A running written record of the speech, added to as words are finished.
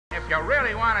you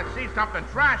really want to see something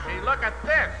trashy, look at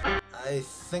this. I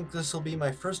think this will be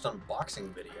my first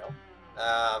unboxing video.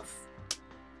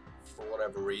 For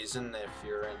whatever reason, if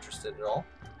you're interested at all.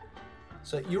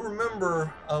 So you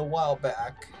remember a while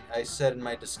back, I said in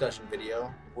my discussion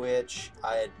video, which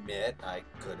I admit I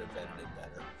could have edited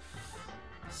better.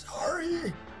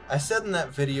 Sorry! I said in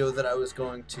that video that I was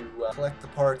going to collect the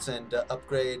parts and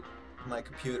upgrade my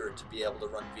computer to be able to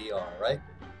run VR, right?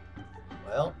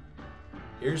 Well,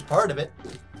 here's part of it.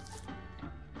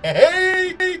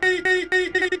 Hey!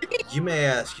 You may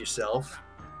ask yourself,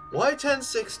 why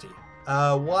 1060?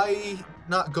 Why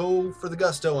not go for the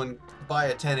gusto and buy a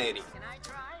 1080?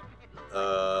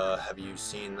 Have you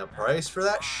seen the price for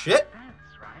that shit?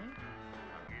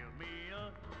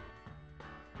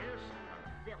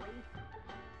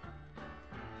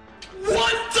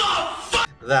 What the fuck?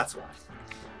 That's why.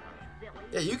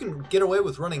 Yeah, you can get away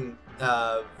with running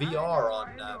VR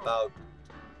on about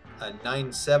a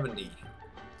 970.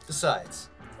 Besides,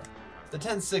 the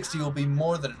 1060 will be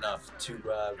more than enough to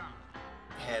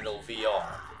handle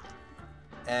VR.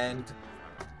 And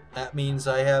that means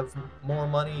I have more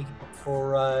money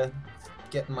for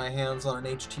getting my hands on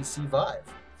an HTC Vive.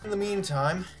 In the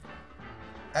meantime,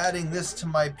 adding this to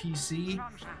my PC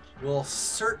will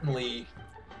certainly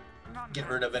get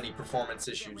rid of any performance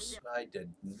issues. I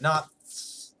did not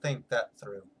think that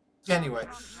through. Anyway,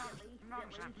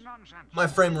 my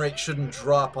frame rate shouldn't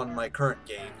drop on my current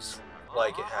games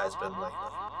like it has been lately.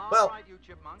 Well,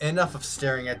 enough of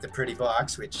staring at the pretty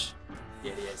box, which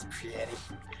it is pretty.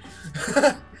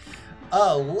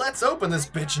 Let's open this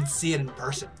bitch and see it in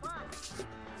person.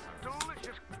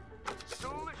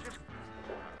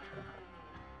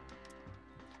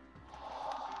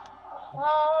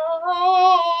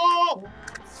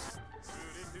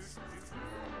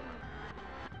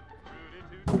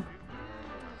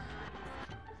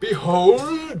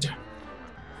 Behold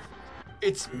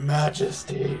its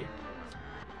majesty.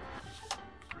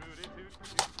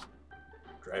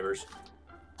 Drivers.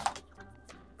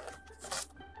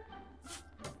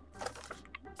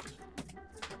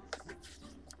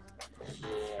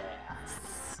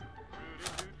 Yes.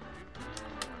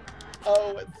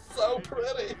 Oh, it's so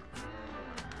pretty.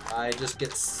 I just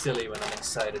get silly when I'm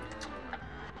excited.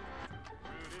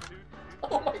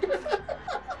 Oh my god.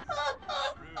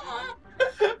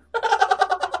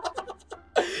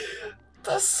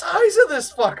 The size of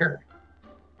this fucker.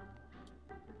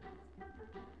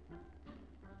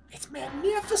 It's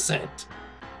magnificent.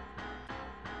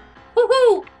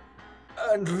 Woohoo!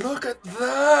 And look at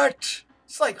that.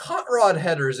 It's like hot rod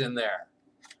headers in there.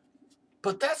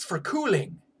 But that's for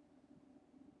cooling.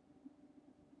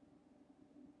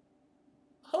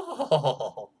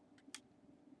 Oh,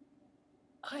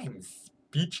 I'm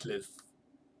speechless.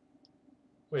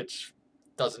 Which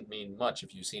doesn't mean much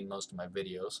if you've seen most of my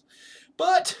videos.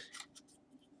 But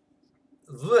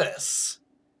this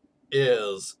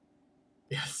is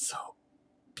so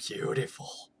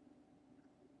beautiful.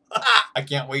 I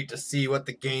can't wait to see what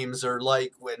the games are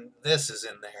like when this is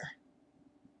in there.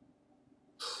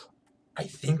 I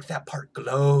think that part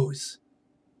glows.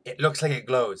 It looks like it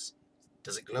glows.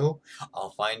 Does it glow?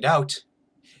 I'll find out.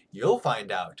 You'll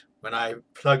find out when I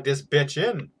plug this bitch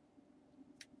in.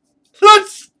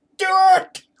 Let's do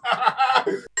it!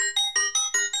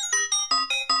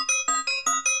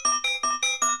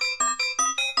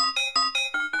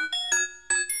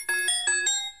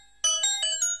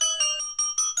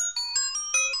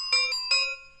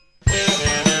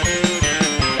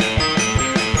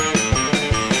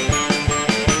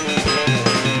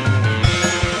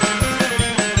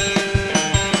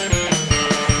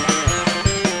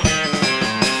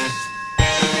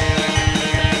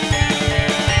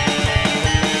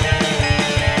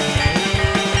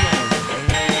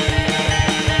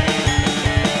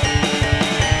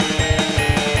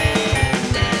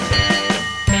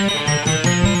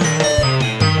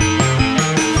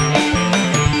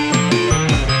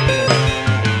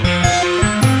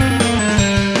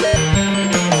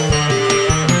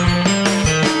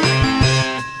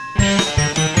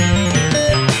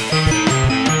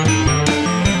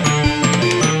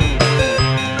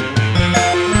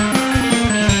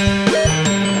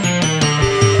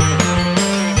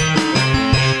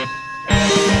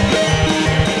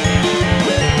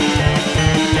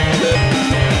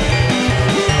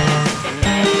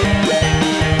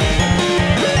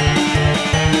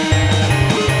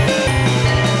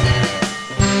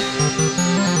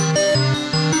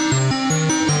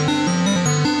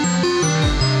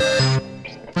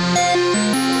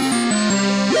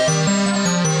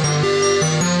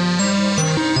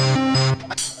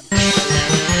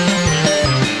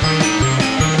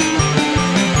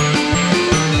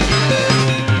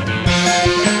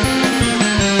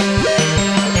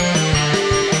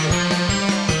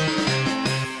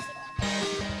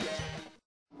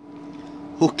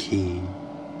 Okay.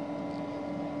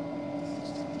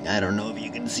 I don't know if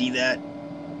you can see that.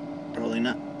 Probably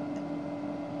not.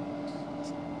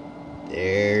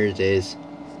 There it is.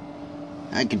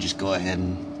 I could just go ahead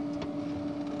and...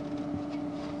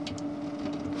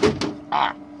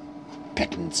 Ah!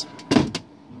 Pickens.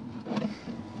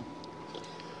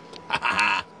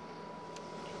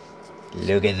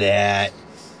 Look at that.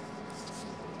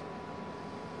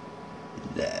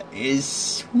 That is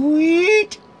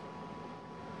sweet.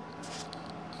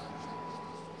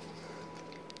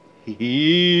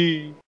 Hee